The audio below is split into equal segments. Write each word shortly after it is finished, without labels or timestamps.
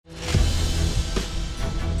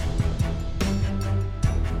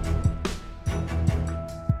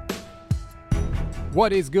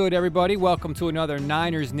What is good, everybody? Welcome to another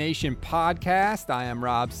Niners Nation podcast. I am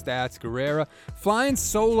Rob Stats Guerrera, flying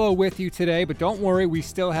solo with you today, but don't worry, we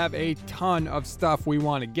still have a ton of stuff we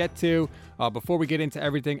want to get to. Before we get into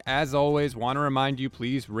everything, as always, want to remind you,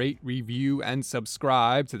 please rate, review, and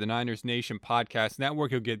subscribe to the Niners Nation Podcast Network.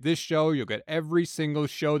 You'll get this show. You'll get every single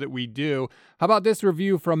show that we do. How about this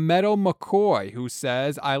review from Meadow McCoy, who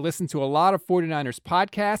says, I listen to a lot of 49ers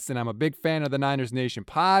podcasts, and I'm a big fan of the Niners Nation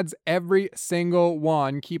pods. Every single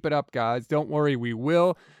one. Keep it up, guys. Don't worry, we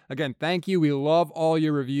will. Again, thank you. We love all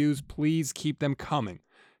your reviews. Please keep them coming.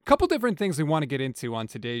 A couple different things we want to get into on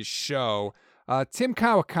today's show. Tim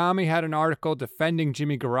Kawakami had an article defending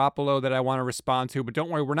Jimmy Garoppolo that I want to respond to, but don't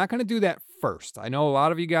worry, we're not going to do that first. I know a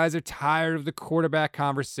lot of you guys are tired of the quarterback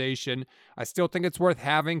conversation. I still think it's worth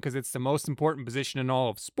having because it's the most important position in all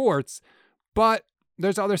of sports, but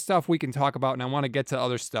there's other stuff we can talk about, and I want to get to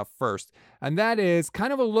other stuff first, and that is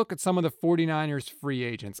kind of a look at some of the 49ers free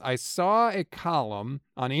agents. I saw a column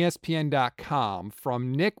on ESPN.com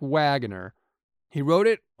from Nick Wagoner. He wrote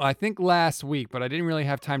it, I think, last week, but I didn't really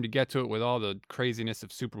have time to get to it with all the craziness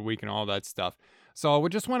of Super Week and all that stuff. So we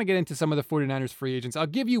just want to get into some of the 49ers free agents. I'll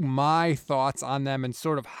give you my thoughts on them and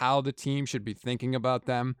sort of how the team should be thinking about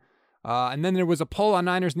them. And then there was a poll on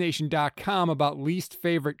NinersNation.com about least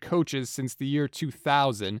favorite coaches since the year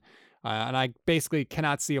 2000. And I basically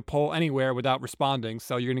cannot see a poll anywhere without responding,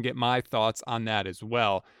 so you're going to get my thoughts on that as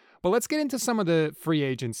well. But let's get into some of the free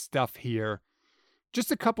agent stuff here. Just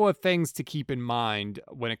a couple of things to keep in mind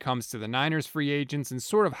when it comes to the Niners free agents and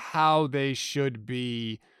sort of how they should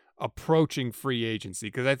be approaching free agency,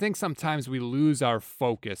 because I think sometimes we lose our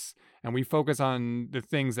focus and we focus on the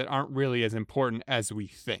things that aren't really as important as we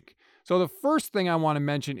think. So the first thing I want to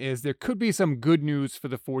mention is there could be some good news for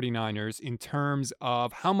the 49ers in terms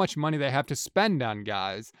of how much money they have to spend on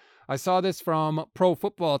guys. I saw this from Pro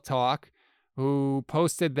Football Talk, who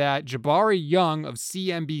posted that Jabari Young of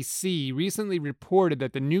CNBC recently reported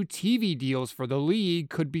that the new TV deals for the league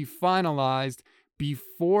could be finalized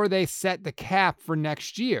before they set the cap for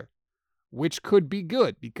next year, which could be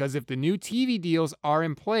good because if the new TV deals are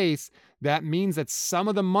in place, that means that some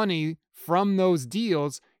of the money from those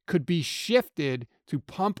deals could be shifted to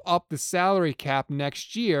pump up the salary cap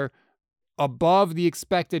next year above the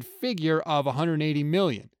expected figure of $180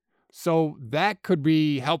 million. So that could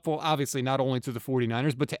be helpful, obviously, not only to the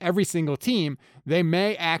 49ers, but to every single team. They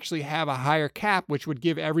may actually have a higher cap, which would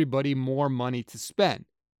give everybody more money to spend.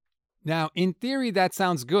 Now, in theory, that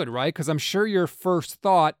sounds good, right? Because I'm sure your first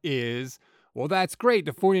thought is, well, that's great.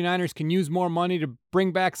 The 49ers can use more money to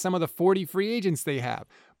bring back some of the 40 free agents they have.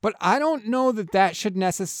 But I don't know that that should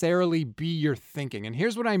necessarily be your thinking. And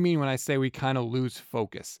here's what I mean when I say we kind of lose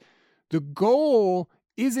focus. The goal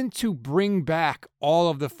isn't to bring back all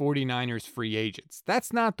of the 49ers free agents.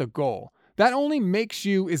 That's not the goal. That only makes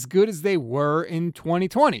you as good as they were in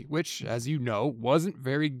 2020, which, as you know, wasn't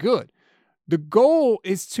very good. The goal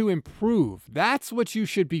is to improve. That's what you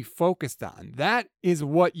should be focused on. That is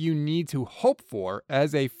what you need to hope for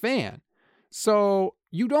as a fan. So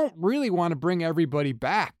you don't really want to bring everybody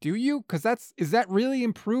back, do you? Because is that really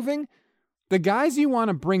improving? The guys you want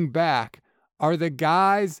to bring back are the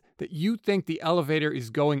guys that you think the elevator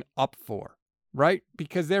is going up for, right?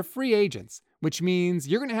 Because they're free agents, which means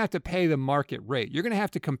you're going to have to pay the market rate. You're going to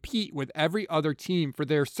have to compete with every other team for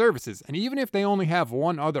their services. And even if they only have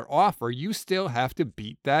one other offer, you still have to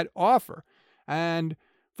beat that offer. And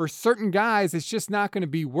for certain guys, it's just not going to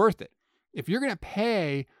be worth it. If you're going to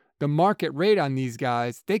pay the market rate on these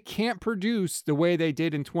guys, they can't produce the way they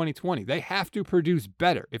did in 2020. They have to produce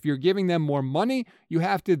better. If you're giving them more money, you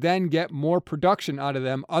have to then get more production out of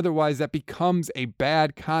them. Otherwise, that becomes a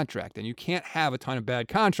bad contract. And you can't have a ton of bad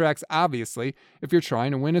contracts, obviously, if you're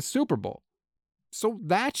trying to win a Super Bowl. So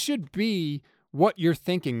that should be what your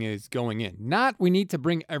thinking is going in. Not we need to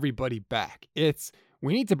bring everybody back. It's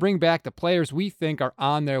we need to bring back the players we think are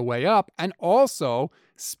on their way up and also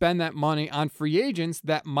spend that money on free agents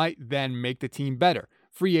that might then make the team better.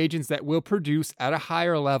 Free agents that will produce at a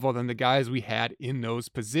higher level than the guys we had in those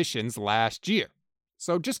positions last year.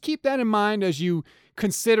 So just keep that in mind as you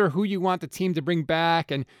consider who you want the team to bring back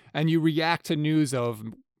and you react to news of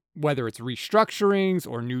whether it's restructurings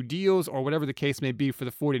or new deals or whatever the case may be for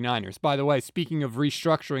the 49ers. By the way, speaking of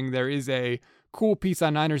restructuring, there is a cool piece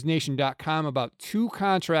on NinersNation.com about 2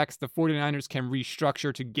 contracts the 49ers can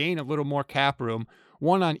restructure to gain a little more cap room,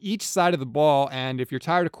 one on each side of the ball. And if you're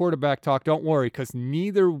tired of quarterback talk, don't worry, because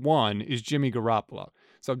neither one is Jimmy Garoppolo.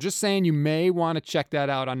 So just saying, you may want to check that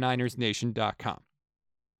out on NinersNation.com.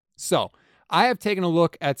 So I have taken a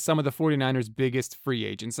look at some of the 49ers' biggest free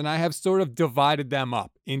agents, and I have sort of divided them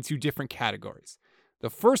up into different categories. The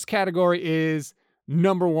first category is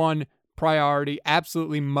number one priority,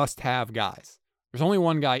 absolutely must-have guys. There's only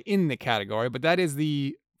one guy in the category, but that is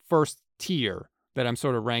the first tier that I'm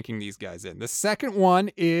sort of ranking these guys in. The second one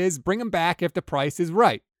is bring them back if the price is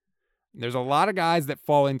right. There's a lot of guys that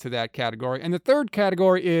fall into that category. And the third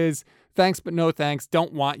category is thanks but no thanks,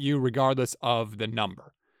 don't want you regardless of the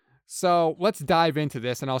number. So let's dive into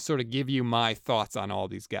this and I'll sort of give you my thoughts on all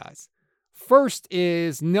these guys. First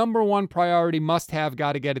is number one priority, must have,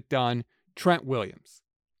 got to get it done, Trent Williams.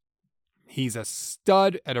 He's a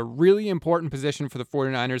stud at a really important position for the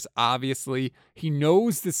 49ers, obviously. He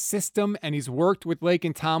knows the system and he's worked with Lake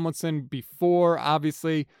and Tomlinson before,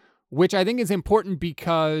 obviously, which I think is important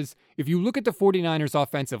because if you look at the 49ers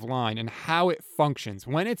offensive line and how it functions,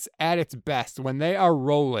 when it's at its best, when they are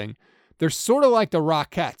rolling, they're sort of like the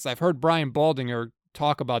Rockettes. I've heard Brian Baldinger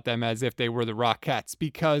talk about them as if they were the Rockettes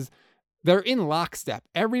because they're in lockstep.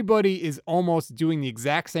 Everybody is almost doing the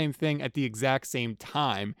exact same thing at the exact same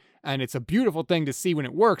time. And it's a beautiful thing to see when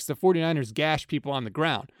it works. The 49ers gash people on the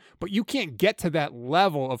ground. But you can't get to that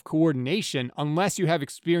level of coordination unless you have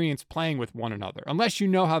experience playing with one another. Unless you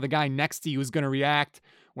know how the guy next to you is going to react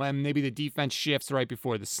when maybe the defense shifts right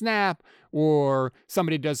before the snap or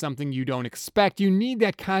somebody does something you don't expect. You need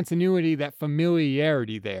that continuity, that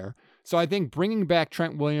familiarity there. So I think bringing back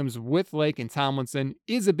Trent Williams with Lake and Tomlinson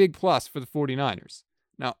is a big plus for the 49ers.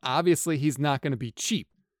 Now, obviously, he's not going to be cheap,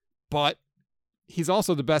 but he's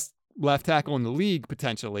also the best left tackle in the league,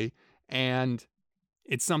 potentially, and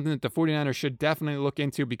it's something that the 49ers should definitely look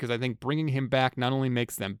into because I think bringing him back not only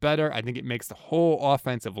makes them better, I think it makes the whole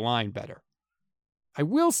offensive line better. I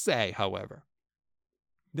will say, however,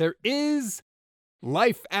 there is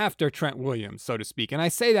life after Trent Williams, so to speak, and I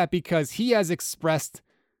say that because he has expressed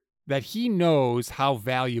that he knows how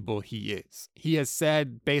valuable he is. He has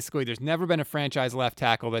said, basically, there's never been a franchise left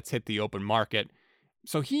tackle that's hit the open market,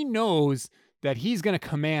 so he knows that he's going to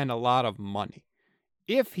command a lot of money.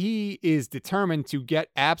 If he is determined to get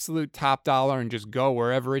absolute top dollar and just go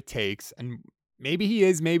wherever it takes, and maybe he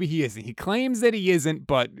is, maybe he isn't. He claims that he isn't,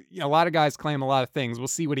 but a lot of guys claim a lot of things. We'll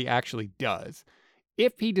see what he actually does.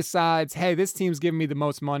 If he decides, hey, this team's giving me the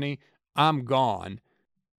most money, I'm gone,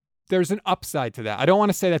 there's an upside to that. I don't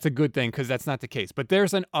want to say that's a good thing because that's not the case, but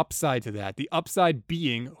there's an upside to that. The upside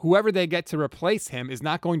being whoever they get to replace him is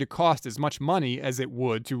not going to cost as much money as it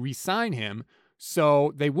would to re-sign him,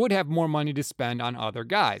 so they would have more money to spend on other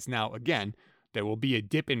guys. Now, again, there will be a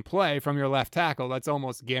dip in play from your left tackle. That's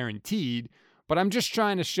almost guaranteed, but I'm just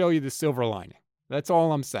trying to show you the silver lining. That's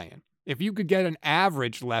all I'm saying. If you could get an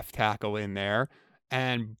average left tackle in there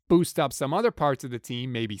and boost up some other parts of the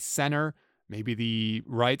team, maybe center, maybe the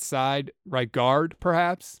right side, right guard,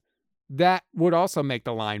 perhaps, that would also make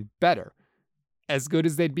the line better. As good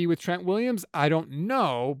as they'd be with Trent Williams, I don't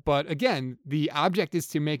know. But again, the object is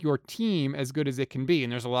to make your team as good as it can be.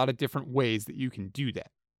 And there's a lot of different ways that you can do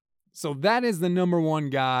that. So that is the number one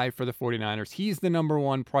guy for the 49ers. He's the number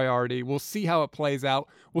one priority. We'll see how it plays out.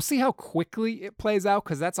 We'll see how quickly it plays out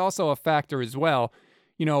because that's also a factor as well.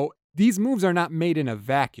 You know, these moves are not made in a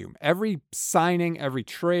vacuum. Every signing, every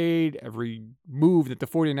trade, every move that the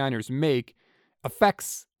 49ers make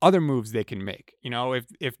affects other moves they can make. You know,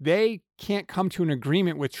 if they can't come to an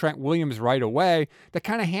agreement with Trent Williams right away, that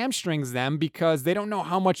kind of hamstrings them because they don't know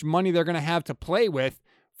how much money they're going to have to play with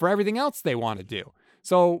for everything else they want to do.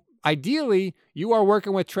 So ideally, you are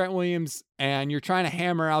working with Trent Williams and you're trying to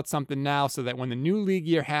hammer out something now so that when the new league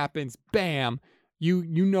year happens, bam, you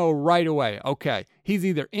know right away, okay, he's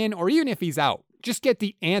either in or even if he's out, just get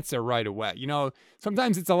the answer right away. You know,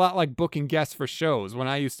 sometimes it's a lot like booking guests for shows. When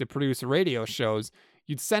I used to produce radio shows,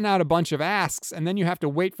 you'd send out a bunch of asks and then you have to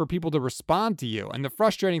wait for people to respond to you. And the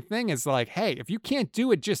frustrating thing is like, hey, if you can't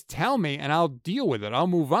do it, just tell me and I'll deal with it. I'll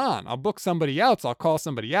move on. I'll book somebody else. I'll call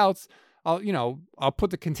somebody else. I'll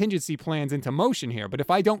put the contingency plans into motion here. But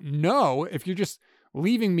if I don't know, if you're just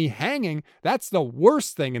leaving me hanging, that's the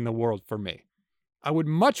worst thing in the world for me. I would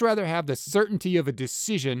much rather have the certainty of a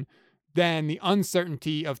decision than the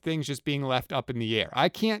uncertainty of things just being left up in the air. I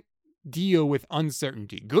can't deal with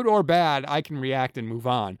uncertainty. Good or bad, I can react and move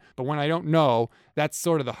on. But when I don't know, that's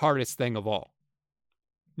sort of the hardest thing of all.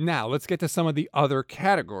 Now, let's get to some of the other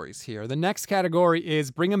categories here. The next category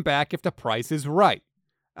is bring them back if the price is right.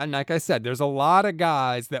 And like I said, there's a lot of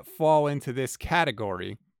guys that fall into this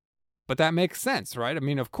category, but that makes sense, right? I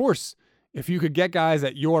mean, of course, if you could get guys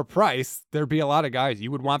at your price, there'd be a lot of guys you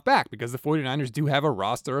would want back because the 49ers do have a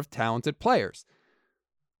roster of talented players.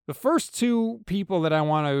 The first two people that I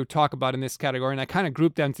want to talk about in this category, and I kind of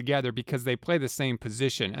group them together because they play the same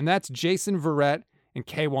position, and that's Jason Verrett and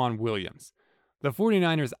K'Waun Williams. The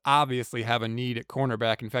 49ers obviously have a need at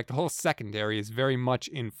cornerback. In fact, the whole secondary is very much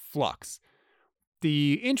in flux.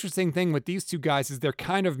 The interesting thing with these two guys is they're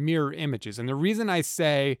kind of mirror images. And the reason I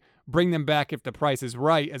say bring them back if the price is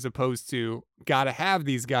right as opposed to gotta have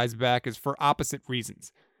these guys back is for opposite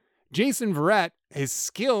reasons. Jason Verrett, his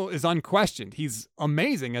skill is unquestioned. He's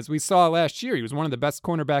amazing. As we saw last year, he was one of the best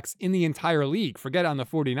cornerbacks in the entire league. Forget on the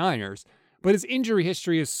 49ers. But his injury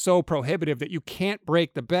history is so prohibitive that you can't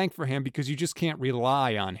break the bank for him because you just can't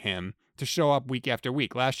rely on him to show up week after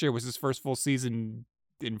week. Last year was his first full season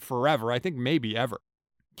in forever, I think maybe ever.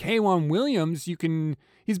 K'Waun Williams,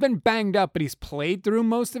 he's been banged up, but he's played through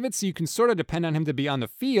most of it, so you can sort of depend on him to be on the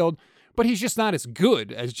field, but he's just not as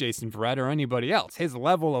good as Jason Verrett or anybody else. His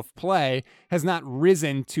level of play has not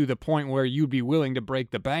risen to the point where you'd be willing to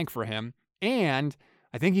break the bank for him, and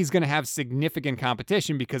I think he's going to have significant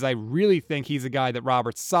competition because I really think he's a guy that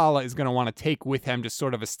Robert Saleh is going to want to take with him to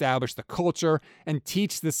sort of establish the culture and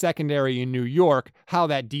teach the secondary in New York how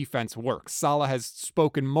that defense works. Saleh has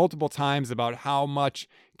spoken multiple times about how much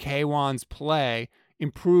K'Waun's play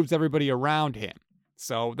improves everybody around him.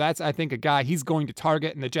 So that's, I think, a guy he's going to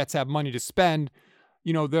target, and the Jets have money to spend.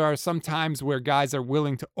 You know, there are some times where guys are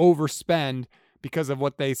willing to overspend because of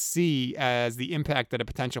what they see as the impact that a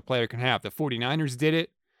potential player can have. The 49ers did it.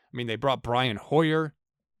 I mean, they brought Brian Hoyer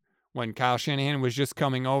when Kyle Shanahan was just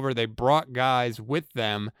coming over. They brought guys with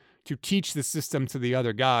them to teach the system to the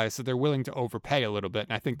other guys, so they're willing to overpay a little bit.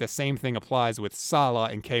 And I think the same thing applies with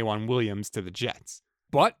Saleh and K'Waun Williams to the Jets.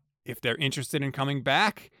 But if they're interested in coming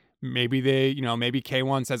back, maybe maybe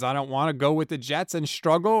K'Waun says, I don't want to go with the Jets and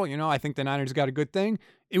struggle. I think the Niners got a good thing.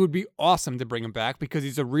 It would be awesome to bring him back because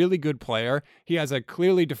he's a really good player. He has a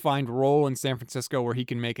clearly defined role in San Francisco where he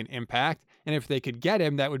can make an impact. And if they could get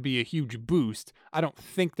him, that would be a huge boost. I don't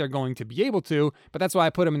think they're going to be able to, but that's why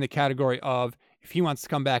I put him in the category of if he wants to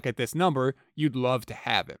come back at this number, you'd love to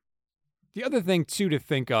have him. The other thing, too, to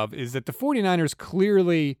think of is that the 49ers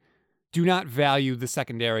clearly do not value the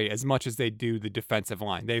secondary as much as they do the defensive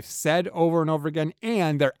line. They've said over and over again,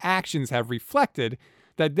 and their actions have reflected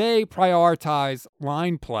that they prioritize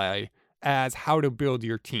line play as how to build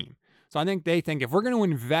your team. So I think they think if we're going to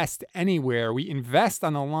invest anywhere, we invest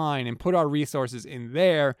on the line and put our resources in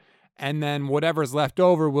there, and then whatever's left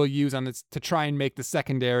over we'll use on this to try and make the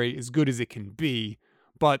secondary as good as it can be.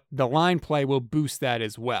 But the line play will boost that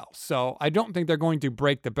as well. So I don't think they're going to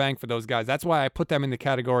break the bank for those guys. That's why I put them in the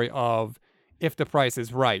category of if the price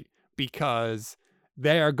is right, because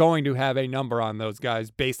they are going to have a number on those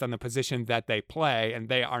guys based on the position that they play, and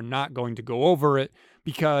they are not going to go over it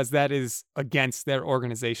because that is against their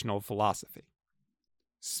organizational philosophy.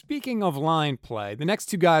 Speaking of line play, the next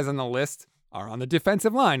two guys on the list are on the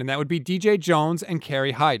defensive line, and that would be DJ Jones and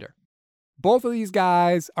Kerry Hyder. Both of these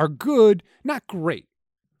guys are good, not great.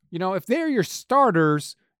 If they're your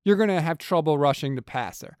starters, you're going to have trouble rushing the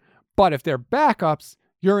passer. But if they're backups,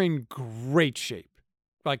 you're in great shape,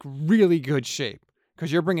 like really good shape,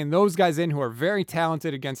 because you're bringing those guys in who are very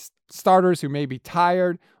talented against starters who may be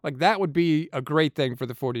tired. Like that would be a great thing for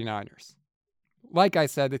the 49ers. Like I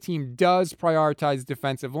said, the team does prioritize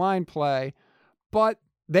defensive line play, but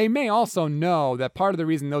they may also know that part of the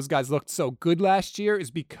reason those guys looked so good last year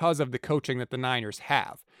is because of the coaching that the Niners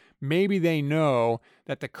have. Maybe they know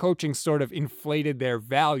that the coaching sort of inflated their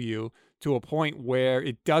value to a point where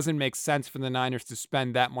it doesn't make sense for the Niners to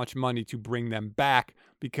spend that much money to bring them back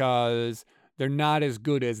because they're not as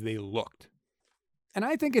good as they looked. And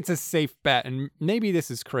I think it's a safe bet, and maybe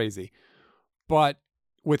this is crazy, but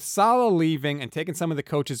with Saleh leaving and taking some of the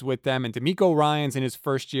coaches with them, and DeMeco Ryans in his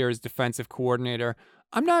first year as defensive coordinator,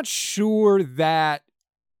 I'm not sure that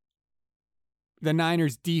the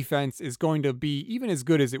Niners defense is going to be even as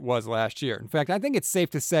good as it was last year. In fact, I think it's safe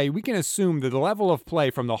to say we can assume that the level of play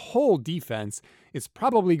from the whole defense is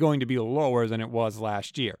probably going to be lower than it was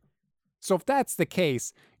last year. So if that's the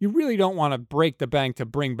case, you really don't want to break the bank to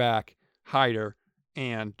bring back Hyder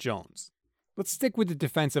and Jones. Let's stick with the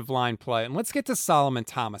defensive line play, and let's get to Solomon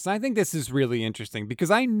Thomas. And I think this is really interesting because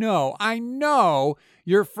I know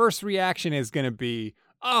your first reaction is going to be,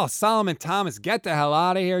 oh, Solomon Thomas, get the hell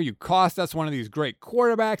out of here. You cost us one of these great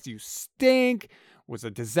quarterbacks. You stink. Was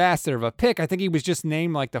a disaster of a pick. I think he was just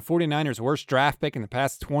named like the 49ers' worst draft pick in the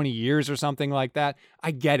past 20 years or something like that.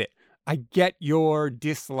 I get it. I get your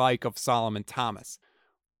dislike of Solomon Thomas.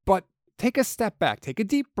 But take a step back, take a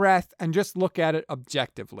deep breath, and just look at it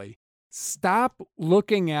objectively. Stop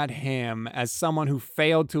looking at him as someone who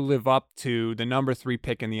failed to live up to the number 3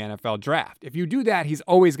 pick in the NFL draft. If you do that, he's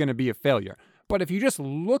always going to be a failure. But if you just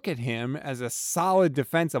look at him as a solid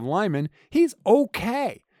defensive lineman, he's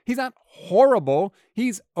okay. He's not horrible.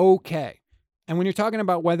 He's okay. And when you're talking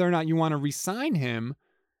about whether or not you want to re-sign him,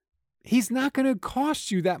 he's not going to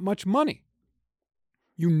cost you that much money.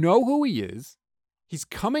 You know who he is. He's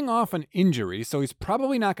coming off an injury, so he's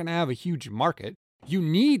probably not going to have a huge market. You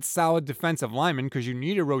need solid defensive linemen because you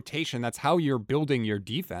need a rotation. That's how you're building your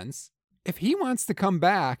defense. If he wants to come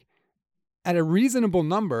back at a reasonable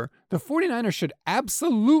number, the 49ers should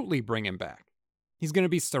absolutely bring him back. He's going to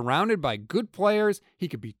be surrounded by good players. He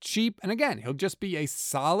could be cheap. And again, he'll just be a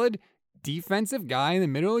solid defensive guy in the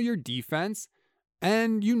middle of your defense.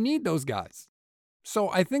 And you need those guys. So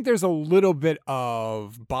I think there's a little bit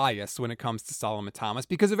of bias when it comes to Solomon Thomas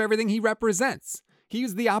because of everything he represents.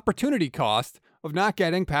 He's the opportunity cost of not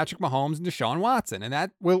getting Patrick Mahomes and Deshaun Watson. And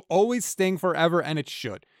that will always sting forever, and it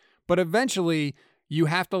should. But eventually, you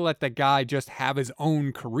have to let the guy just have his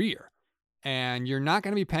own career. And you're not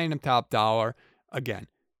going to be paying him top dollar. Again,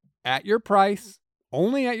 at your price,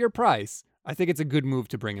 only at your price, I think it's a good move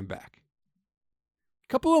to bring him back. A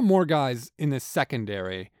couple of more guys in this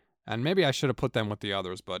secondary, and maybe I should have put them with the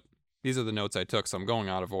others, but these are the notes I took, so I'm going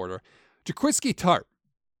out of order. Jaquiski Tartt.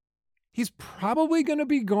 He's probably going to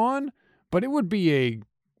be gone, but it would be a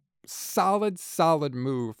solid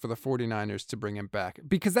move for the 49ers to bring him back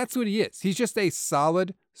because that's what he is. He's just a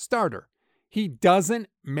solid starter. He doesn't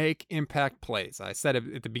make impact plays. I said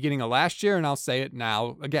it at the beginning of last year, and I'll say it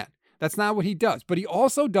now again. That's not what he does, but he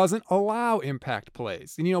also doesn't allow impact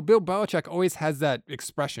plays. And, Bill Belichick always has that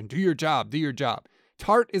expression, do your job, do your job.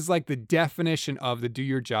 Tartt is like the definition of the do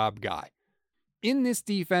your job guy. In this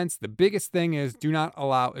defense, the biggest thing is do not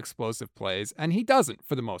allow explosive plays, and he doesn't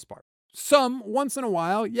for the most part. Some, once in a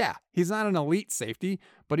while, yeah, he's not an elite safety,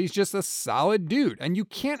 but he's just a solid dude. And you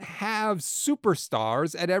can't have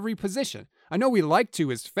superstars at every position. I know we like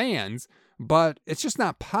to as fans, but it's just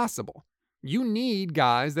not possible. You need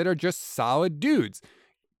guys that are just solid dudes.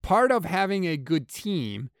 Part of having a good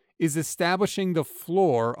team is establishing the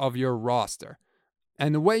floor of your roster.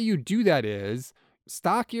 And the way you do that is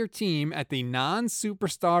stock your team at the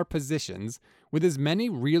non-superstar positions with as many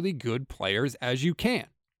really good players as you can.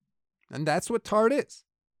 And that's what Tartt is.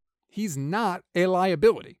 He's not a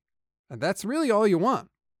liability. And that's really all you want.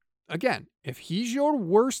 Again, if he's your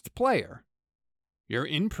worst player, you're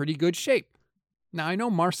in pretty good shape. Now, I know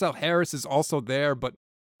Marcel Harris is also there, but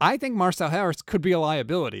I think Marcel Harris could be a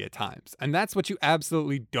liability at times. And that's what you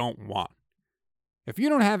absolutely don't want. If you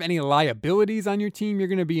don't have any liabilities on your team, you're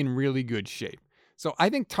going to be in really good shape. So I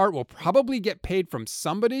think Tartt will probably get paid from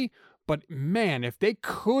somebody, but man, if they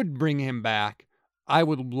could bring him back, I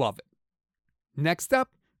would love it. Next up,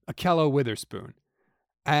 Ahkello Witherspoon.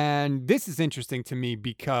 And this is interesting to me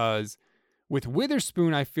because with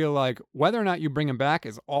Witherspoon, I feel like whether or not you bring him back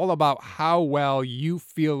is all about how well you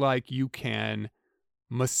feel like you can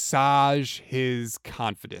massage his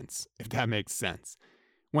confidence, if that makes sense.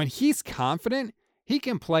 When he's confident, he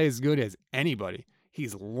can play as good as anybody.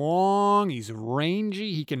 He's long, he's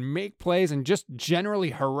rangy, he can make plays and just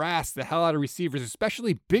generally harass the hell out of receivers,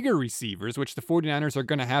 especially bigger receivers, which the 49ers are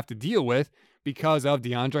going to have to deal with because of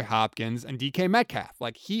DeAndre Hopkins and DK Metcalf.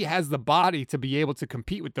 Like, he has the body to be able to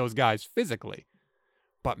compete with those guys physically.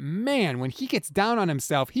 But man, when he gets down on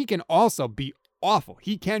himself, he can also be awful.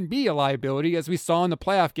 He can be a liability, as we saw in the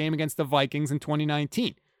playoff game against the Vikings in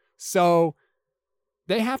 2019. So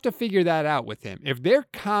they have to figure that out with him. If they're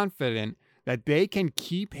confident that they can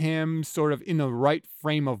keep him sort of in the right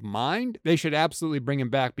frame of mind, they should absolutely bring him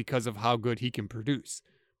back because of how good he can produce.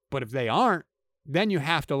 But if they aren't, then you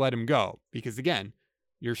have to let him go. Because again,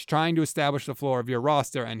 you're trying to establish the floor of your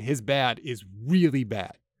roster, and his bad is really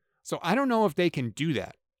bad. So I don't know if they can do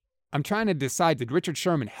that. I'm trying to decide, did Richard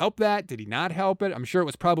Sherman help that? Did he not help it? I'm sure it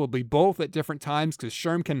was probably both at different times because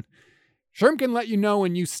Sherman can let you know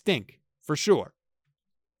when you stink, for sure.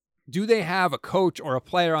 Do they have a coach or a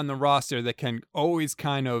player on the roster that can always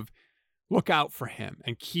kind of look out for him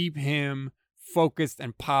and keep him focused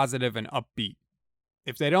and positive and upbeat?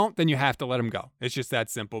 If they don't, then you have to let him go. It's just that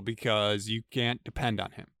simple because you can't depend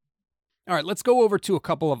on him. All right, let's go over to a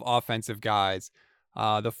couple of offensive guys.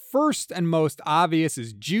 The first and most obvious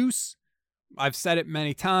is Juice. I've said it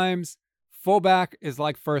many times. Fullback is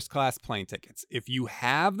like first-class plane tickets. If you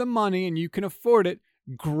have the money and you can afford it,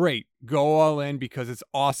 great. Go all in because it's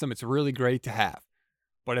awesome. It's really great to have.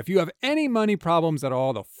 But if you have any money problems at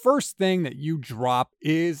all, the first thing that you drop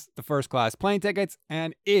is the first-class plane tickets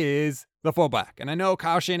and is the fullback. And I know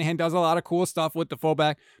Kyle Shanahan does a lot of cool stuff with the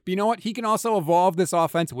fullback, but you know what? He can also evolve this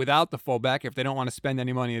offense without the fullback if they don't want to spend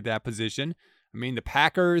any money at that position. I mean, the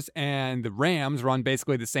Packers and the Rams run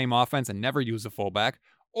basically the same offense and never use a fullback.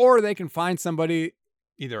 Or they can find somebody,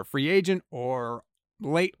 either a free agent or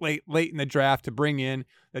late in the draft to bring in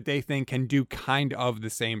that they think can do kind of the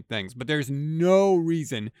same things. But there's no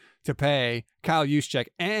reason to pay Kyle Juszczyk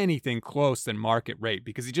anything close than market rate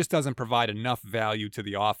because he just doesn't provide enough value to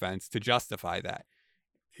the offense to justify that.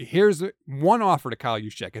 here's one offer to Kyle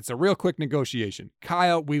Juszczyk. It's a real quick negotiation.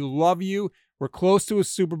 Kyle, we love you. We're close to a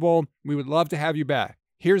Super Bowl. We would love to have you back.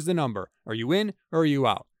 Here's the number. Are you in or are you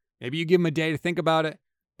out? Maybe you give him a day to think about it,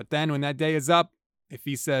 but then when that day is up, if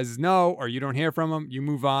he says no or you don't hear from him, you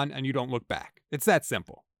move on and you don't look back. It's that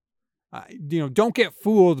simple. Don't get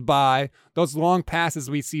fooled by those long passes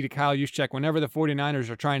we see to Kyle Juszczyk whenever the 49ers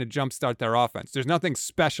are trying to jumpstart their offense. There's nothing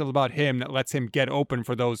special about him that lets him get open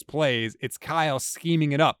for those plays. It's Kyle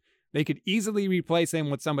scheming it up. They could easily replace him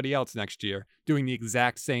with somebody else next year doing the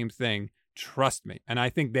exact same thing. Trust me. And I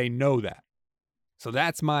think they know that. So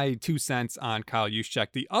that's my 2 cents on Kyle Juszczyk.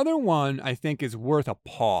 The other one I think is worth a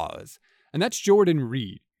pause, and that's Jordan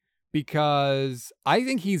Reed. Because I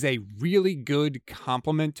think he's a really good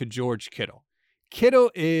complement to George Kittle. Kittle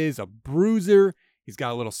is a bruiser. He's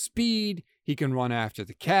got a little speed. He can run after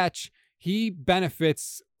the catch. He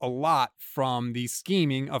benefits a lot from the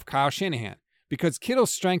scheming of Kyle Shanahan because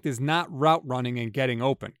Kittle's strength is not route running and getting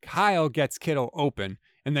open. Kyle gets Kittle open,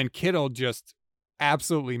 and then Kittle just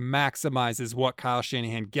absolutely maximizes what Kyle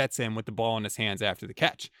Shanahan gets him with the ball in his hands after the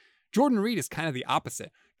catch. Jordan Reed is kind of the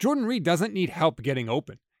opposite. Jordan Reed doesn't need help getting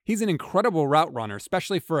open. He's an incredible route runner,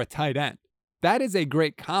 especially for a tight end. That is a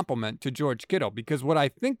great compliment to George Kittle because what I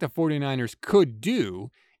think the 49ers could do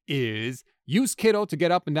is use Kittle to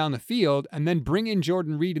get up and down the field and then bring in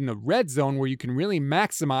Jordan Reed in the red zone where you can really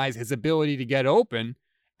maximize his ability to get open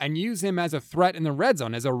and use him as a threat in the red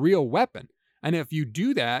zone, as a real weapon. And if you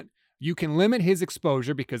do that, you can limit his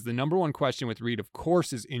exposure because the number one question with Reed, of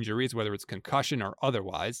course, is injuries, whether it's concussion or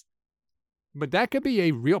otherwise. But that could be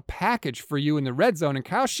a real package for you in the red zone, and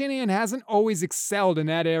Kyle Shanahan hasn't always excelled in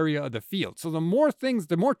that area of the field. So the more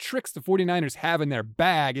tricks the 49ers have in their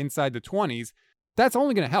bag inside the 20s, that's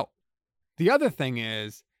only going to help. The other thing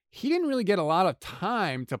is, he didn't really get a lot of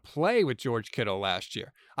time to play with George Kittle last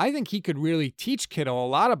year. I think he could really teach Kittle a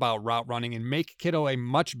lot about route running and make Kittle a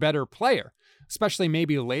much better player, especially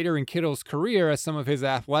maybe later in Kittle's career as some of his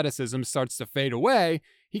athleticism starts to fade away.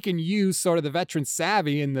 He can use sort of the veteran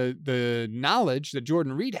savvy and the knowledge that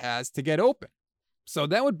Jordan Reed has to get open. So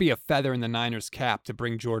that would be a feather in the Niners' cap to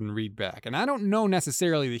bring Jordan Reed back. And I don't know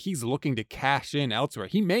necessarily that he's looking to cash in elsewhere.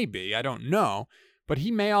 He may be, I don't know. But he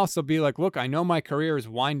may also be like, look, I know my career is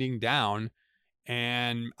winding down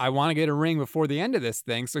and I want to get a ring before the end of this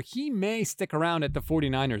thing. So he may stick around at the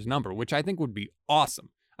 49ers number, which I think would be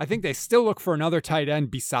awesome. I think they still look for another tight end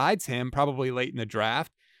besides him, probably late in the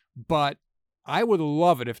draft. But I would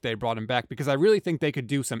love it if they brought him back because I really think they could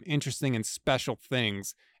do some interesting and special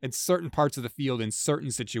things in certain parts of the field in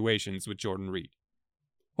certain situations with Jordan Reed.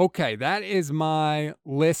 Okay, that is my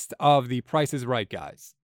list of the Price is Right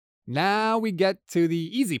guys. Now we get to the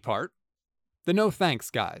easy part, the no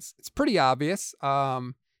thanks guys. It's pretty obvious.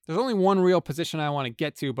 There's only one real position I want to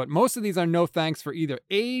get to, but most of these are no thanks for either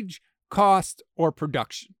age, cost, or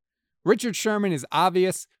production. Richard Sherman is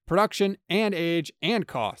obvious, production and age and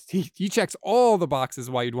cost. He checks all the boxes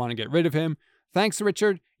why you'd want to get rid of him. Thanks,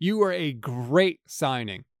 Richard. You were a great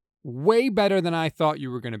signing. Way better than I thought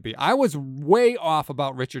you were going to be. I was way off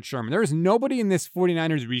about Richard Sherman. There is nobody in this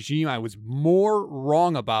 49ers regime I was more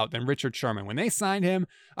wrong about than Richard Sherman. When they signed him,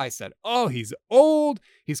 I said, oh, he's old.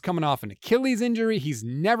 He's coming off an Achilles injury. He's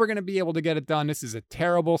never going to be able to get it done. This is a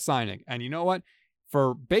terrible signing. And you know what?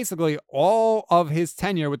 For basically all of his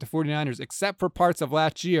tenure with the 49ers, except for parts of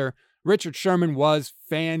last year, Richard Sherman was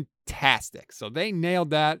fantastic. So they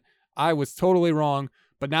nailed that. I was totally wrong,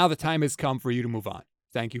 but now the time has come for you to move on.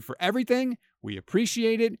 Thank you for everything. We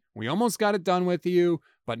appreciate it. We almost got it done with you,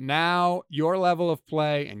 but now your level of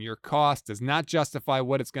play and your cost does not justify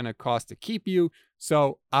what it's going to cost to keep you.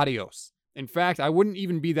 So adios. In fact, I wouldn't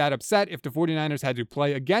even be that upset if the 49ers had to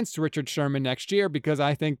play against Richard Sherman next year because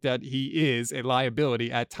I think that he is a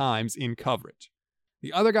liability at times in coverage.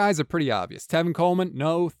 The other guys are pretty obvious. Tevin Coleman,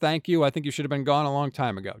 no, thank you. I think you should have been gone a long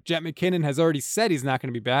time ago. Jet McKinnon has already said he's not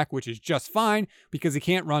going to be back, which is just fine because he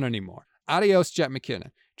can't run anymore. Adios, Jet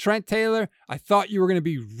McKinnon. Trent Taylor, I thought you were going to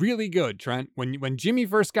be really good, Trent. When Jimmy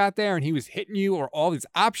first got there and he was hitting you or all these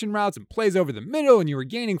option routes and plays over the middle and you were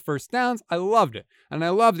gaining first downs, I loved it. And I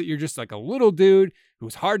love that you're just like a little dude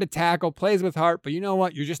who's hard to tackle, plays with heart, but you know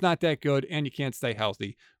what? You're just not that good and you can't stay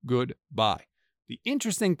healthy. Goodbye. The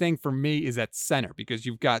interesting thing for me is at center because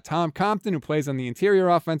you've got Tom Compton who plays on the interior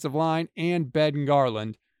offensive line and Ben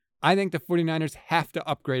Garland. I think the 49ers have to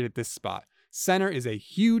upgrade at this spot. Center is a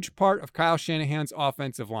huge part of Kyle Shanahan's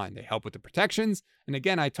offensive line. They help with the protections. And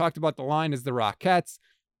again, I talked about the line as the Rockettes.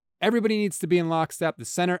 Everybody needs to be in lockstep. The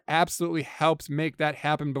center absolutely helps make that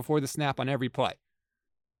happen before the snap on every play.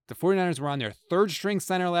 The 49ers were on their third string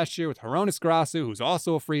center last year with Hronis Grasu, who's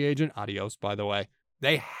also a free agent. Adios, by the way.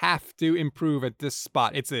 They have to improve at this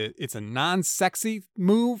spot. It's a non-sexy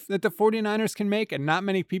move that the 49ers can make, and not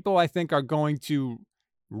many people, I think, are going to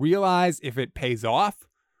realize if it pays off.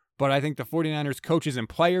 But I think the 49ers coaches and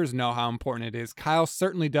players know how important it is. Kyle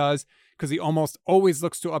certainly does, because he almost always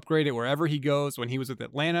looks to upgrade it wherever he goes. When he was with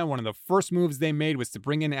Atlanta, one of the first moves they made was to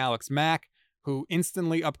bring in Alex Mack, who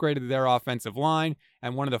instantly upgraded their offensive line.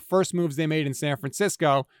 And one of the first moves they made in San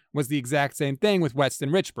Francisco was the exact same thing with Weston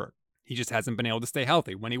Richburg. He just hasn't been able to stay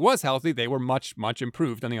healthy. When he was healthy, they were much, much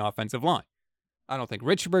improved on the offensive line. I don't think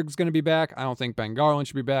Richburg's going to be back. I don't think Ben Garland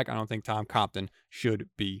should be back. I don't think Tom Compton should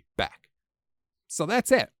be back. So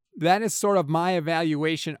that's it. That is sort of my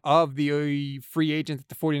evaluation of the free agent that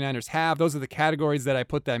the 49ers have. Those are the categories that I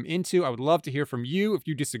put them into. I would love to hear from you. If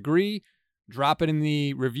you disagree, drop it in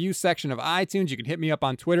the review section of iTunes. You can hit me up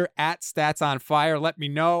on Twitter at StatsOnFire. Let me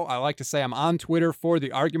know. I like to say I'm on Twitter for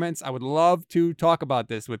the arguments. I would love to talk about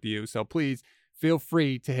this with you, so please feel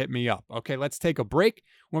free to hit me up. Okay, let's take a break.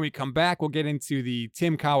 When we come back, we'll get into the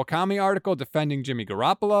Tim Kawakami article defending Jimmy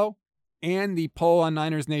Garoppolo and the poll on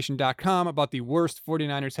NinersNation.com about the worst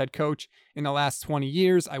 49ers head coach in the last 20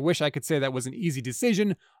 years. I wish I could say that was an easy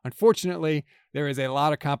decision. Unfortunately, there is a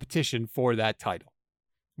lot of competition for that title.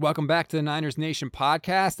 Welcome back to the Niners Nation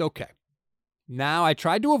podcast. Okay, now I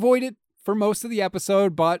tried to avoid it for most of the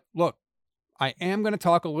episode, but look, I am going to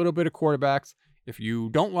talk a little bit of quarterbacks. If you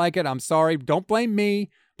don't like it, I'm sorry. Don't blame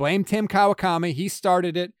me. Blame Tim Kawakami. He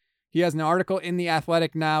started it. He has an article in The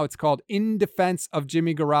Athletic now. It's called In Defense of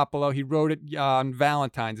Jimmy Garoppolo. He wrote it on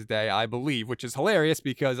Valentine's Day, I believe, which is hilarious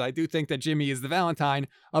because I do think that Jimmy is the Valentine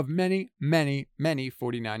of many, many, many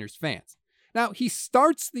 49ers fans. Now, he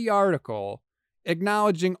starts the article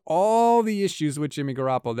acknowledging all the issues with Jimmy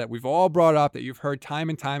Garoppolo that we've all brought up, that you've heard time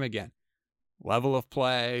and time again. Level of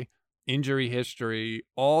play, injury history,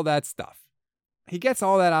 all that stuff. He gets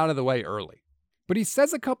all that out of the way early. But he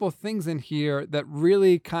says a couple of things in here that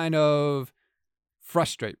really kind of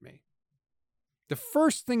frustrate me. The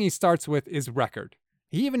first thing he starts with is record.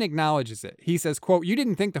 He even acknowledges it. He says, quote, "You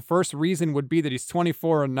didn't think the first reason would be that he's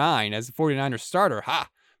 24-9 as a 49ers starter. Ha!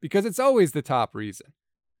 Because it's always the top reason."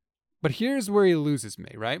 But here's where he loses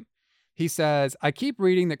me, right? He says, "I keep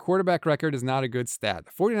reading that quarterback record is not a good stat.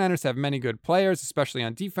 The 49ers have many good players, especially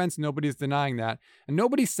on defense. Nobody's denying that. And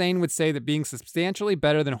nobody sane would say that being substantially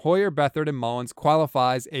better than Hoyer, Beathard, and Mullins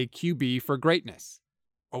qualifies a QB for greatness."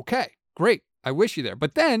 Okay, great. I wish you there.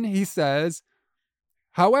 But then he says,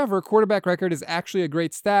 "However, quarterback record is actually a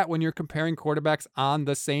great stat when you're comparing quarterbacks on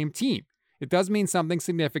the same team. It does mean something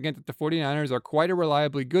significant that the 49ers are quite a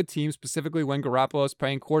reliably good team, specifically when Garoppolo is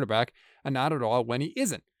playing quarterback, and not at all when he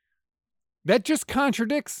isn't." That just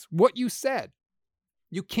contradicts what you said.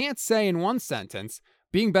 You can't say in one sentence,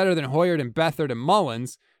 being better than Hoyer and Beathard and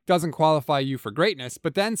Mullins doesn't qualify you for greatness,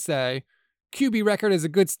 but then say, QB record is a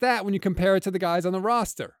good stat when you compare it to the guys on the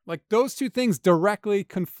roster. Like, those two things directly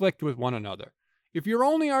conflict with one another. If your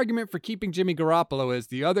only argument for keeping Jimmy Garoppolo is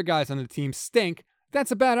the other guys on the team stink, that's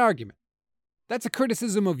a bad argument. That's a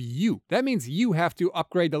criticism of you. That means you have to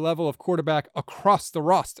upgrade the level of quarterback across the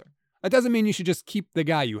roster. That doesn't mean you should just keep the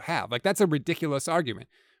guy you have. Like, that's a ridiculous argument.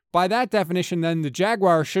 By that definition, then the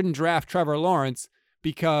Jaguars shouldn't draft Trevor Lawrence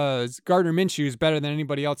because Gardner Minshew is better than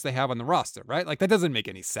anybody else they have on the roster, right? Like, that doesn't make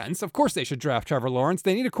any sense. Of course they should draft Trevor Lawrence.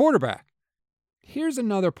 They need a quarterback. Here's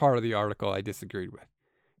another part of the article I disagreed with.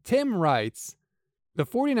 Tim writes, the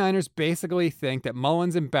 49ers basically think that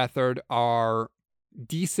Mullins and Beathard are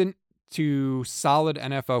decent to solid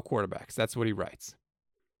NFL quarterbacks. That's what he writes.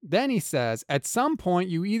 Then he says, at some point,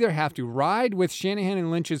 you either have to ride with Shanahan and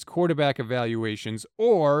Lynch's quarterback evaluations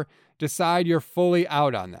or decide you're fully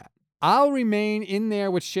out on that. I'll remain in there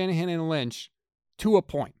with Shanahan and Lynch to a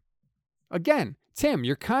point. Again, Tim,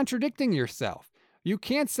 you're contradicting yourself. You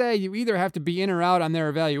can't say you either have to be in or out on their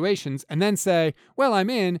evaluations and then say, well, I'm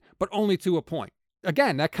in, but only to a point.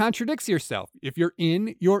 Again, that contradicts yourself. If you're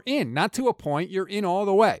in, you're in. Not to a point, you're in all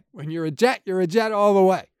the way. When you're a jet all the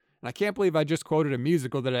way. And I can't believe I just quoted a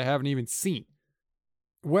musical that I haven't even seen.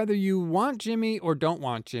 Whether you want Jimmy or don't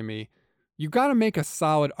want Jimmy, you got to make a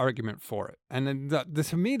solid argument for it. And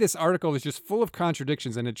to me, this article is just full of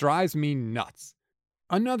contradictions, and it drives me nuts.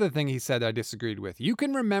 Another thing he said I disagreed with. You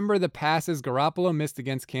can remember the passes Garoppolo missed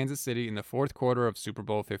against Kansas City in the fourth quarter of Super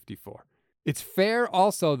Bowl 54. It's fair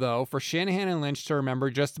also, though, for Shanahan and Lynch to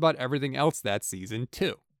remember just about everything else that season,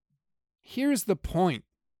 too. Here's the point,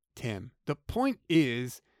 Tim. The point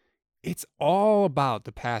is, it's all about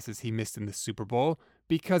the passes he missed in the Super Bowl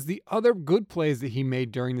because the other good plays that he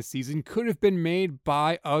made during the season could have been made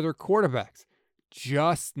by other quarterbacks,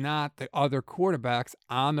 just not the other quarterbacks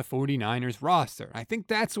on the 49ers roster. I think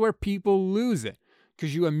that's where people lose it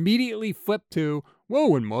because you immediately flip to,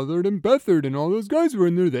 Well, when Mothard and Beathard and all those guys were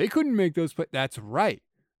in there, they couldn't make those plays. That's right.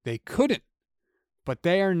 They couldn't. But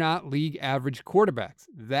they are not league average quarterbacks.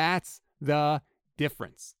 That's the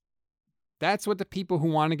difference. That's what the people who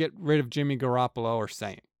want to get rid of Jimmy Garoppolo are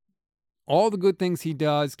saying. All the good things he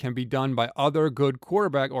does can be done by other good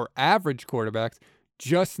quarterback or average quarterbacks,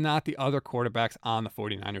 just not the other quarterbacks on the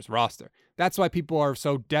 49ers roster. That's why people are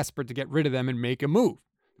so desperate to get rid of them and make a move.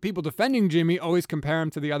 People defending Jimmy always compare him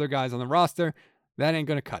to the other guys on the roster. That ain't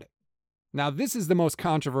going to cut it. Now, this is the most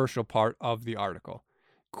controversial part of the article.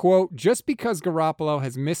 Quote, just because Garoppolo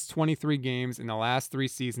has missed 23 games in the last 3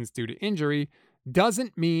 seasons due to injury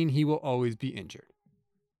doesn't mean he will always be injured.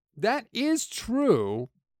 That is true,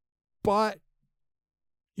 but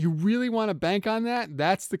you really want to bank on that?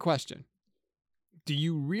 That's the question. Do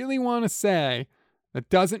you really want to say that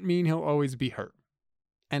doesn't mean he'll always be hurt?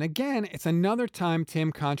 And again, it's another time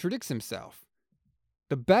Tim contradicts himself.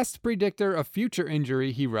 The best predictor of future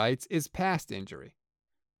injury, he writes, is past injury.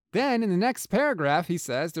 Then in the next paragraph, he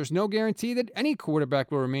says there's no guarantee that any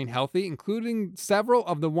quarterback will remain healthy, including several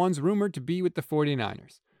of the ones rumored to be with the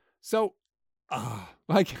 49ers. So,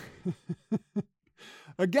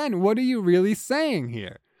 again, what are you really saying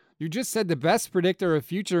here? You just said the best predictor of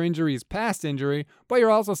future injury is past injury, but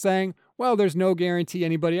you're also saying, well, there's no guarantee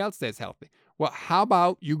anybody else stays healthy. Well, how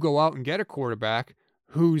about you go out and get a quarterback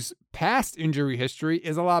whose past injury history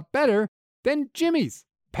is a lot better than Jimmy's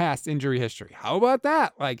past injury history? How about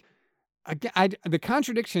that? The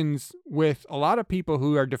contradictions with a lot of people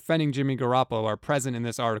who are defending Jimmy Garoppolo are present in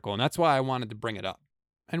this article, and that's why I wanted to bring it up.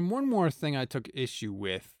 And one more thing I took issue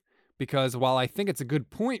with, because while I think it's a good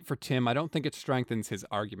point for Tim, I don't think it strengthens his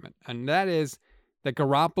argument. And that is that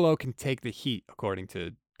Garoppolo can take the heat, according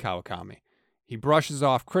to Kawakami. He brushes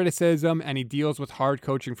off criticism and he deals with hard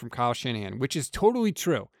coaching from Kyle Shanahan, which is totally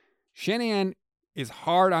true. Shanahan is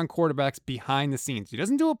hard on quarterbacks behind the scenes. He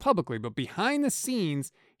doesn't do it publicly, but behind the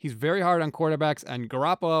scenes, he's very hard on quarterbacks, and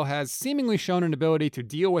Garoppolo has seemingly shown an ability to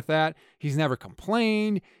deal with that. He's never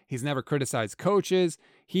complained. He's never criticized coaches.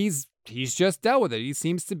 He's just dealt with it. He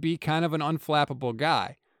seems to be kind of an unflappable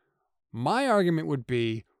guy. My argument would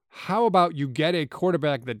be, how about you get a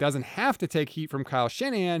quarterback that doesn't have to take heat from Kyle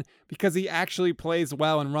Shanahan because he actually plays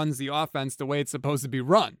well and runs the offense the way it's supposed to be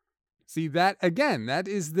run? See, that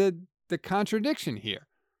is the contradiction here.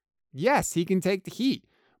 Yes, he can take the heat,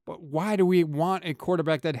 but why do we want a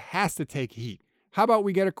quarterback that has to take heat? How about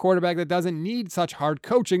we get a quarterback that doesn't need such hard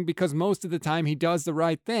coaching because most of the time he does the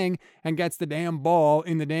right thing and gets the damn ball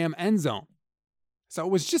in the damn end zone? So it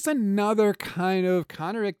was just another kind of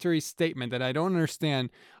contradictory statement that I don't understand.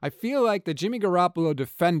 I feel like the Jimmy Garoppolo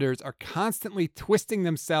defenders are constantly twisting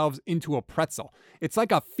themselves into a pretzel. It's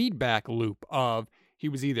like a feedback loop of he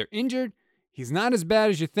was either injured, he's not as bad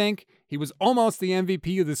as you think, he was almost the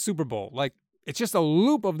MVP of the Super Bowl. It's just a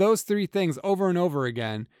loop of those 3 things over and over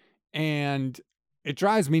again, and it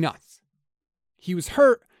drives me nuts. He was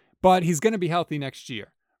hurt, but he's going to be healthy next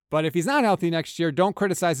year. But if he's not healthy next year, don't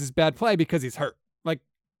criticize his bad play because he's hurt.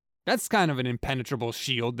 That's kind of an impenetrable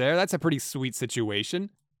shield there. That's a pretty sweet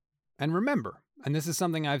situation. And remember, and this is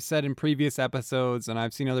something I've said in previous episodes, and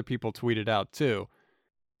I've seen other people tweet it out too,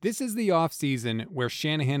 this is the offseason where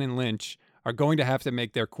Shanahan and Lynch are going to have to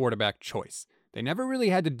make their quarterback choice. They never really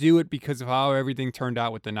had to do it because of how everything turned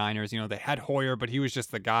out with the Niners. They had Hoyer, but he was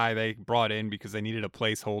just the guy they brought in because they needed a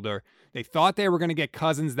placeholder. They thought they were going to get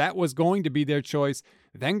Cousins. That was going to be their choice.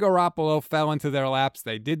 Then Garoppolo fell into their laps.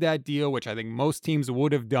 They did that deal, which I think most teams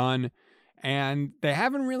would have done. And they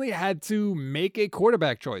haven't really had to make a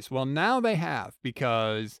quarterback choice. Well, now they have,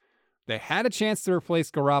 because they had a chance to replace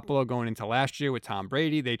Garoppolo going into last year with Tom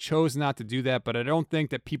Brady. They chose not to do that, but I don't think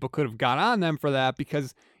that people could have got on them for that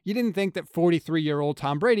because you didn't think that 43-year-old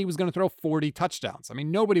Tom Brady was going to throw 40 touchdowns. I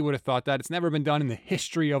mean, nobody would have thought that. It's never been done in the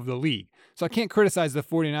history of the league. So I can't criticize the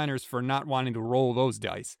 49ers for not wanting to roll those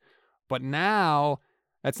dice. But now,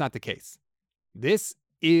 that's not the case. This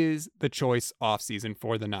is the choice offseason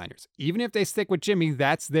for the Niners. Even if they stick with Jimmy,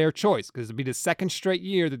 that's their choice because it'll be the second straight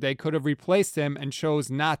year that they could have replaced him and chose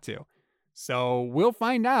not to. So we'll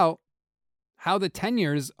find out how the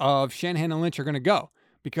tenures of Shanahan and Lynch are going to go,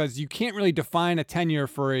 because you can't really define a tenure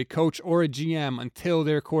for a coach or a GM until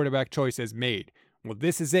their quarterback choice is made. Well,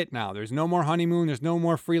 this is it now. There's no more honeymoon. There's no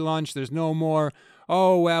more free lunch. There's no more,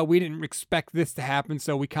 we didn't expect this to happen,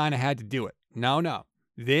 so we kind of had to do it. No.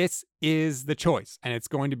 This is the choice, and it's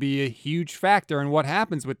going to be a huge factor in what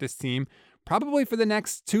happens with this team, probably for the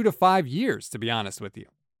next 2 to 5 years, to be honest with you.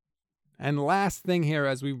 And last thing here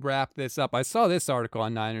as we wrap this up, I saw this article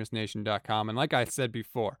on NinersNation.com, and like I said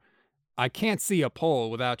before, I can't see a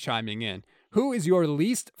poll without chiming in. Who is your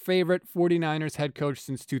least favorite 49ers head coach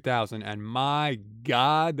since 2000? And my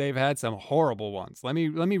God, they've had some horrible ones. Let me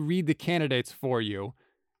read the candidates for you.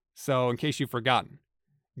 So in case you've forgotten.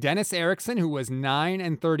 Dennis Erickson, who was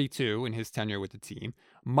 9-32 in his tenure with the team.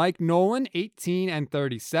 Mike Nolan,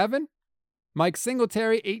 18-37. Mike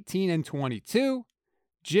Singletary, 18-22.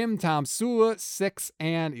 Jim Tomsula,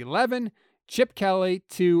 6-11. Chip Kelly,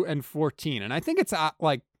 2-14. And I think it's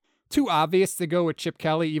too obvious to go with Chip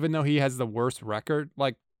Kelly, even though he has the worst record.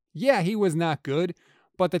 Yeah, he was not good,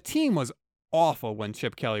 but the team was awful when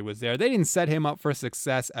Chip Kelly was there. They didn't set him up for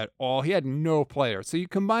success at all. He had no players. So you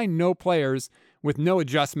combine no players with no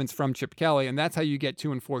adjustments from Chip Kelly, and that's how you get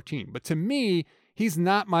 2-14. But to me, he's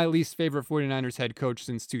not my least favorite 49ers head coach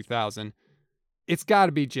since 2000. It's got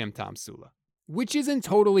to be Jim Tomsula, which isn't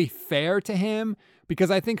totally fair to him because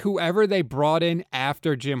I think whoever they brought in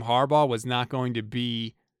after Jim Harbaugh was not going to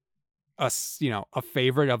be a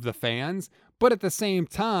favorite of the fans. But at the same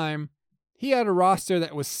time, he had a roster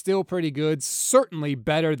that was still pretty good, certainly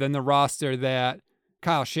better than the roster that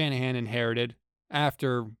Kyle Shanahan inherited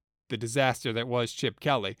after the disaster that was Chip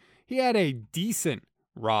Kelly. He had a decent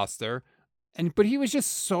roster, but he was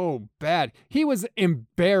just so bad. He was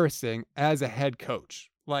embarrassing as a head coach.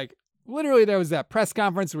 Literally, there was that press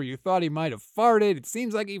conference where you thought he might have farted. It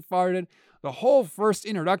seems like he farted. The whole first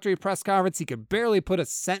introductory press conference, he could barely put a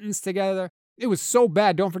sentence together. It was so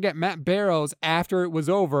bad. Don't forget, Matt Barrows, after it was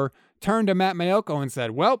over, turned to Matt Maiocco and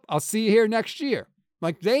said, well, I'll see you here next year.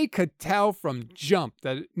 They could tell from jump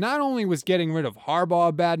that not only was getting rid of Harbaugh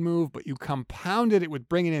a bad move, but you compounded it with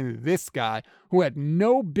bringing in this guy who had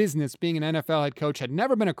no business being an NFL head coach, had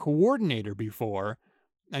never been a coordinator before,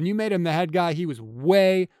 and you made him the head guy. He was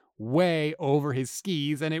way, way over his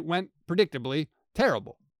skis, and it went predictably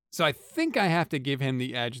terrible. So I think I have to give him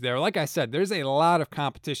the edge there. Like I said, there's a lot of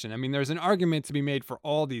competition. I mean, there's an argument to be made for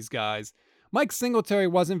all these guys. Mike Singletary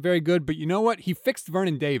wasn't very good, but you know what? He fixed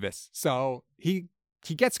Vernon Davis, so he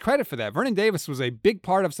gets credit for that. Vernon Davis was a big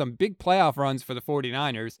part of some big playoff runs for the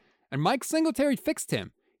 49ers, and Mike Singletary fixed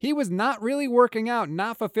him. He was not really working out,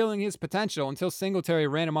 not fulfilling his potential until Singletary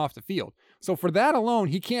ran him off the field. So for that alone,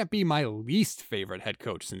 he can't be my least favorite head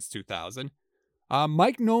coach since 2000.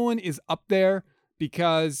 Mike Nolan is up there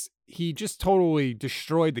because he just totally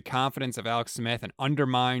destroyed the confidence of Alex Smith and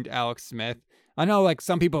undermined Alex Smith. I know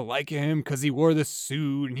some people like him because he wore the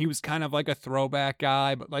suit and he was kind of like a throwback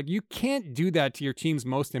guy, but you can't do that to your team's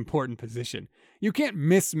most important position. You can't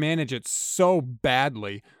mismanage it so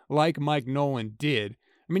badly like Mike Nolan did.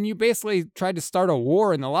 I mean, you basically tried to start a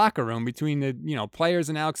war in the locker room between the players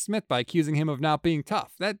and Alex Smith by accusing him of not being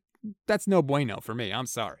tough. That's no bueno for me. I'm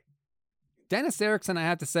sorry. Dennis Erickson, I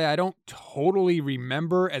have to say, I don't totally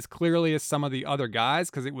remember as clearly as some of the other guys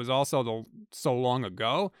because it was also so long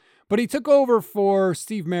ago. But he took over for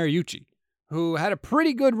Steve Mariucci, who had a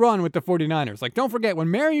pretty good run with the 49ers. Don't forget, when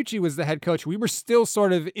Mariucci was the head coach, we were still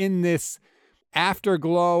sort of in this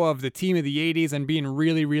afterglow of the team of the 80s and being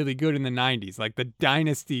really, really good in the 90s. The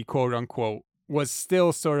dynasty, quote unquote, was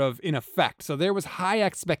still sort of in effect. So there was high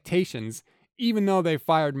expectations, even though they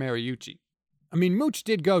fired Mariucci. I mean, Mooch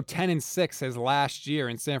did go 10-6 his last year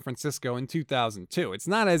in San Francisco in 2002. It's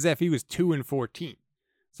not as if he was 2-14.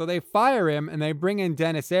 So they fire him and they bring in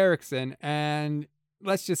Dennis Erickson, and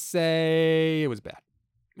let's just say it was bad.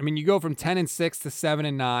 I mean, you go from 10-6 to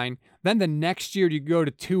 7-9. Then the next year you go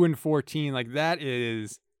to 2-14. That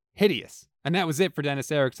is hideous. And that was it for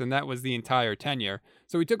Dennis Erickson. That was the entire tenure.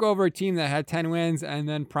 So he took over a team that had 10 wins and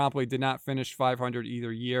then promptly did not finish 500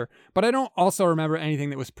 either year. But I don't also remember anything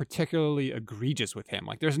that was particularly egregious with him.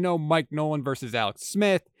 There's no Mike Nolan versus Alex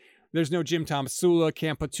Smith. There's no Jim Tomsula,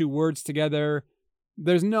 can't put two words together.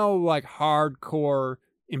 There's no hardcore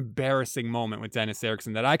embarrassing moment with Dennis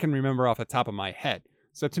Erickson that I can remember off the top of my head.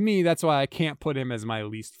 So to me, that's why I can't put him as my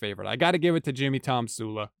least favorite. I got to give it to Jimmy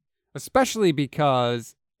Tomsula, especially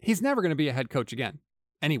because he's never going to be a head coach again,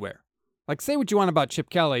 anywhere. Say what you want about Chip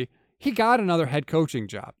Kelly, he got another head coaching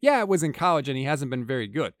job. Yeah, it was in college and he hasn't been very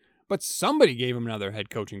good, but somebody gave him another head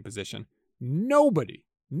coaching position. Nobody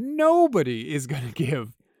is going to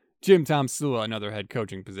give Jim Tomsula another head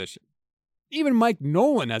coaching position. Even Mike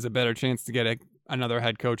Nolan has a better chance to get another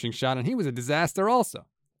head coaching shot, and he was a disaster also.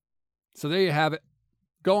 So there you have it.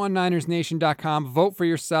 Go on NinersNation.com, vote for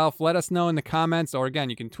yourself. Let us know in the comments, or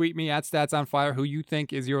again, you can tweet me at StatsOnFire who you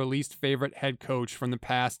think is your least favorite head coach from the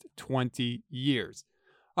past 20 years.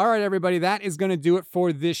 All right, everybody, that is going to do it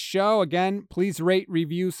for this show. Again, please rate,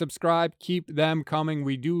 review, subscribe. Keep them coming.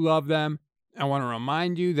 We do love them. I want to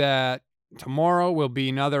remind you that tomorrow will be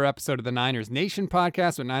another episode of the Niners Nation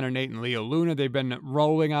podcast with Niner Nate and Leo Luna. They've been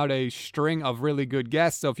rolling out a string of really good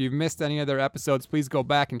guests, so if you've missed any of their episodes, please go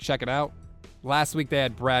back and check it out. Last week they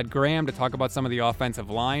had Brad Graham to talk about some of the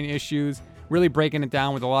offensive line issues, really breaking it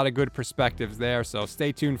down with a lot of good perspectives there, so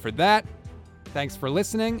stay tuned for that. Thanks for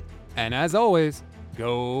listening, and as always,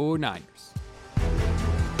 go Niners.